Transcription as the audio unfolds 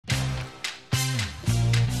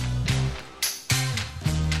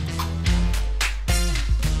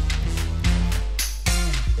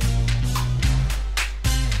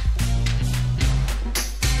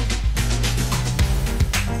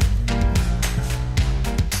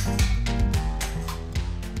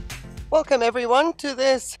Welcome everyone to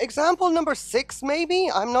this example number 6 maybe,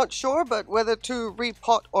 I'm not sure, but whether to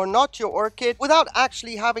repot or not your orchid without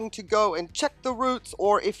actually having to go and check the roots,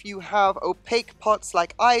 or if you have opaque pots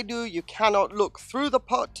like I do, you cannot look through the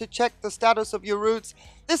pot to check the status of your roots.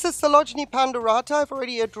 This is Coleogyne pandurata. I've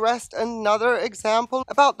already addressed another example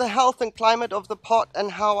about the health and climate of the pot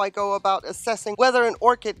and how I go about assessing whether an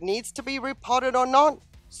orchid needs to be repotted or not.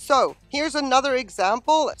 So here's another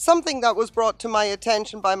example, something that was brought to my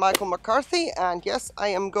attention by Michael McCarthy, and yes, I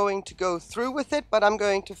am going to go through with it, but I'm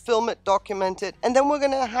going to film it, document it, and then we're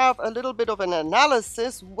going to have a little bit of an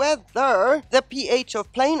analysis whether the pH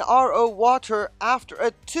of plain RO water after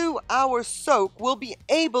a 2-hour soak will be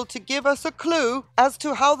able to give us a clue as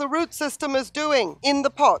to how the root system is doing in the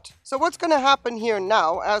pot. So what's going to happen here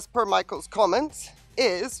now, as per Michael's comments,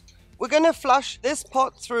 is we're going to flush this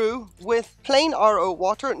pot through with plain RO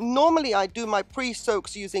water. Normally I do my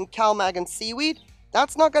pre-soaks using CalMag and seaweed.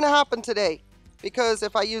 That's not going to happen today, because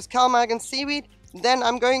if I use CalMag and seaweed, then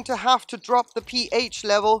I'm going to have to drop the pH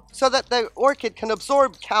level so that the orchid can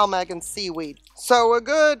absorb CalMag and seaweed. So a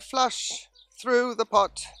good flush through the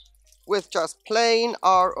pot with just plain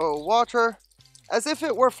RO water, as if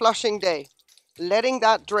it were flushing day, letting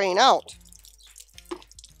that drain out.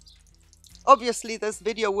 Obviously, this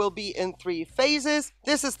video will be in 3 phases.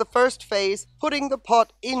 This is the first phase, putting the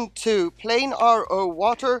pot into plain RO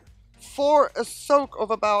water for a soak of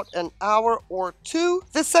about an hour or 2.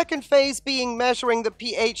 The second phase being measuring the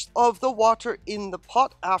pH of the water in the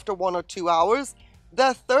pot after 1 or 2 hours.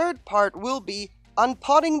 The third part will be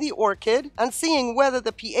unpotting the orchid and seeing whether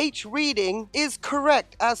the pH reading is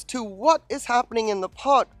correct as to what is happening in the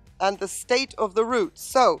pot and the state of the roots.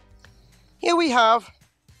 So here we have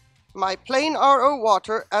my plain RO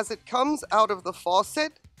water as it comes out of the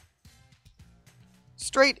faucet,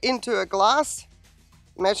 straight into a glass,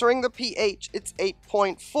 measuring the pH, it's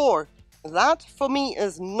 8.4. That for me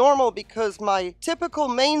is normal because my typical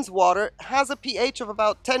mains water has a pH of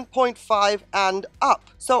about 10.5 and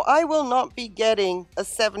up. So I will not be getting a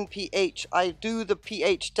 7 pH. I do the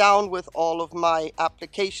pH down with all of my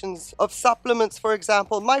applications of supplements. For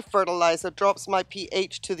example, my fertilizer drops my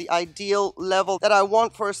pH to the ideal level that I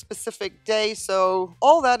want for a specific day. So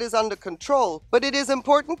all that is under control. But it is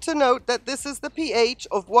important to note that this is the pH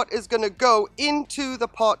of what is going to go into the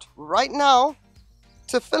pot right now.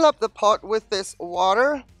 To fill up the pot with this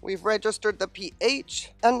water, we've registered the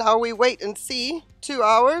pH, and now we wait and see 2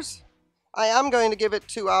 hours. I am going to give it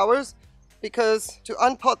 2 hours because to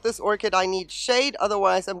unpot this orchid I need shade,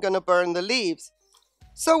 otherwise I'm going to burn the leaves.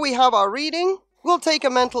 So we have our reading. We'll take a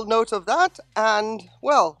mental note of that, and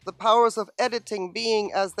well, the powers of editing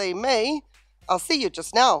being as they may, I'll see you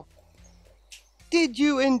just now. Did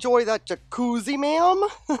you enjoy that jacuzzi,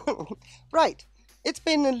 ma'am? Right. It's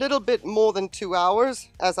been a little bit more than 2 hours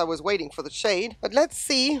as I was waiting for the shade, but let's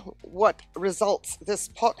see what results this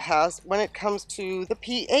pot has when it comes to the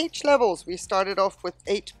pH levels. We started off with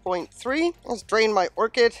 8.3. Let's drain my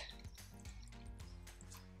orchid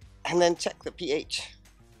and then check the pH.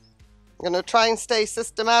 I'm going to try and stay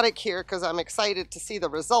systematic here because I'm excited to see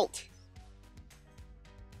the result.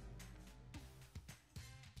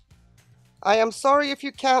 I am sorry if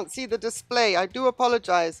you can't see the display. I do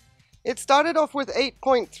apologize. It started off with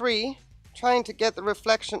 8.3, trying to get the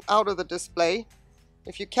reflection out of the display.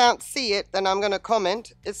 If you can't see it, then I'm going to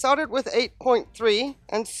comment. It started with 8.3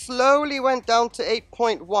 and slowly went down to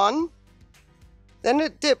 8.1. Then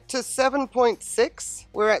it dipped to 7.6.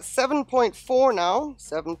 We're at 7.4 now.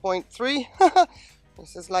 7.3.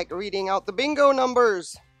 This is like reading out the bingo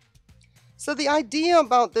numbers. So the idea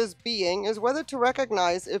about this being is whether to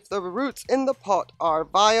recognize if the roots in the pot are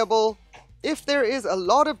viable. If there is a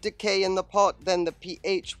lot of decay in the pot, then the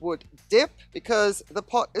pH would dip because the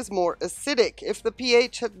pot is more acidic. If the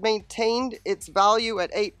pH had maintained its value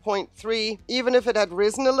at 8.3, even if it had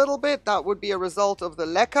risen a little bit, that would be a result of the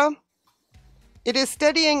leca. It is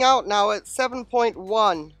steadying out now at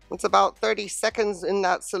 7.1. It's about 30 seconds in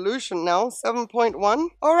that solution now, 7.1.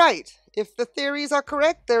 All right, if the theories are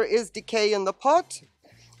correct, there is decay in the pot,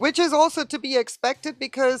 which is also to be expected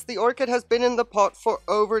because the orchid has been in the pot for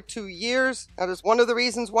over 2 years. That is one of the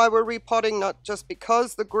reasons why we're repotting, not just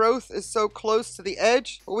because the growth is so close to the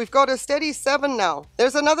edge. But we've got a steady 7 now.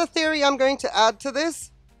 There's another theory I'm going to add to this,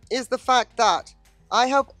 is the fact that I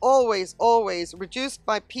have always reduced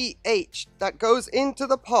my pH that goes into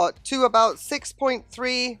the pot to about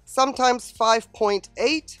 6.3, sometimes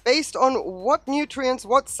 5.8, based on what nutrients,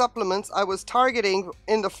 what supplements I was targeting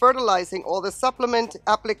in the fertilizing or the supplement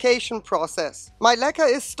application process. My leca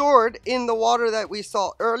is stored in the water that we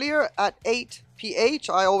saw earlier at 8 pH.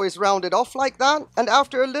 I always round it off like that. And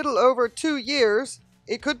after a little over 2 years,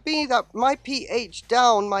 it could be that my pH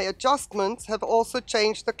down, my adjustments have also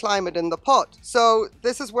changed the climate in the pot. So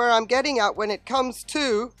this is where I'm getting at. When it comes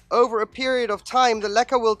to, over a period of time, the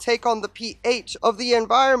leca will take on the pH of the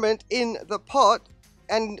environment in the pot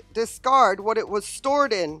and discard what it was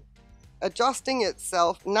stored in, adjusting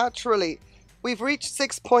itself naturally. We've reached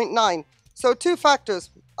 6.9. So two factors.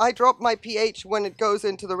 I drop my pH when it goes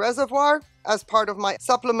into the reservoir as part of my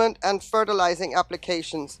supplement and fertilizing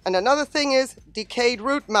applications. And another thing is decayed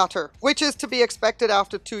root matter, which is to be expected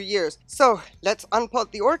after 2 years. So let's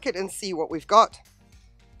unpot the orchid and see what we've got.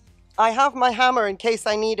 I have my hammer in case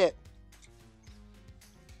I need it.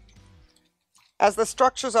 As the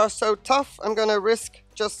structures are so tough, I'm going to risk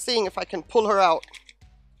just seeing if I can pull her out.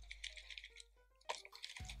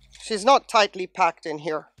 She's not tightly packed in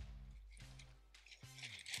here.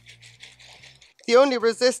 The only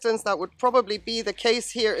resistance that would probably be the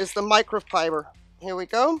case here is the microfiber. Here we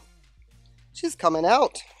go. She's coming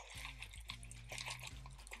out.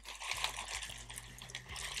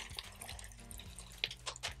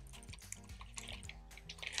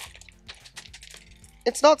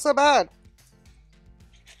 It's not so bad.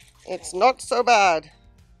 It's not so bad.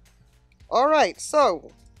 All right,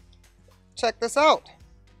 so check this out.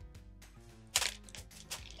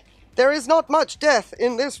 There is not much death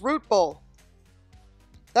in this root ball.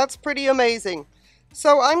 That's pretty amazing.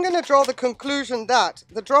 So I'm going to draw the conclusion that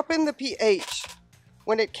the drop in the pH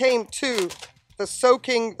when it came to the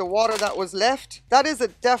soaking the water that was left, that is a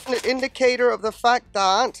definite indicator of the fact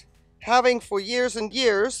that having for years and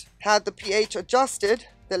years had the pH adjusted,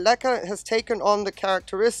 the leca has taken on the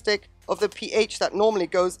characteristic of the pH that normally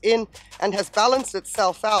goes in and has balanced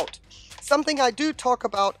itself out. Something I do talk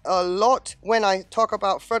about a lot when I talk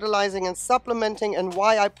about fertilizing and supplementing and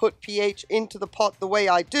why I put pH into the pot the way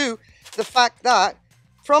I do, the fact that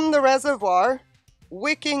from the reservoir,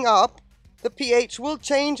 wicking up, the pH will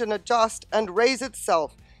change and adjust and raise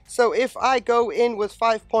itself. So if I go in with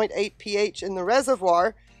 5.8 pH in the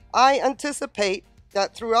reservoir, I anticipate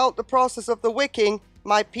that throughout the process of the wicking,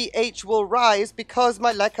 my pH will rise because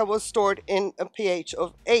my leca was stored in a pH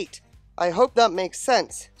of 8. I hope that makes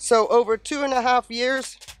sense. So over 2.5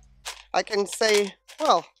 years, I can say,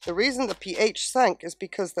 well, the reason the pH sank is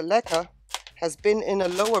because the leca has been in a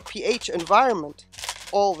lower pH environment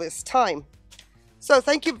all this time. So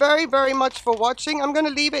thank you very, very much for watching. I'm going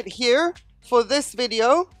to leave it here for this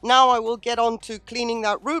video. Now I will get on to cleaning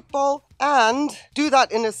that root ball and do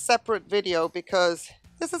that in a separate video because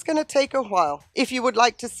this is going to take a while. If you would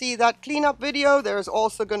like to see that cleanup video, there's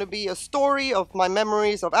also going to be a story of my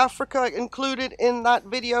memories of Africa included in that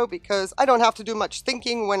video because I don't have to do much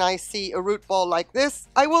thinking when I see a root ball like this.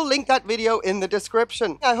 I will link that video in the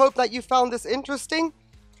description. I hope that you found this interesting.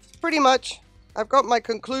 Pretty much, I've got my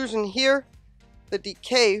conclusion here. The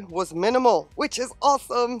decay was minimal, which is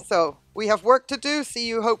awesome. So we have work to do. See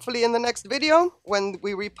you hopefully in the next video when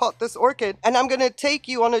we repot this orchid. And I'm going to take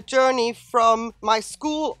you on a journey from my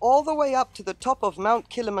school all the way up to the top of Mount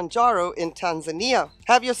Kilimanjaro in Tanzania.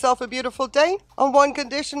 Have yourself a beautiful day. On one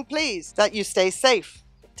condition, please, that you stay safe.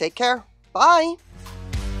 Take care. Bye.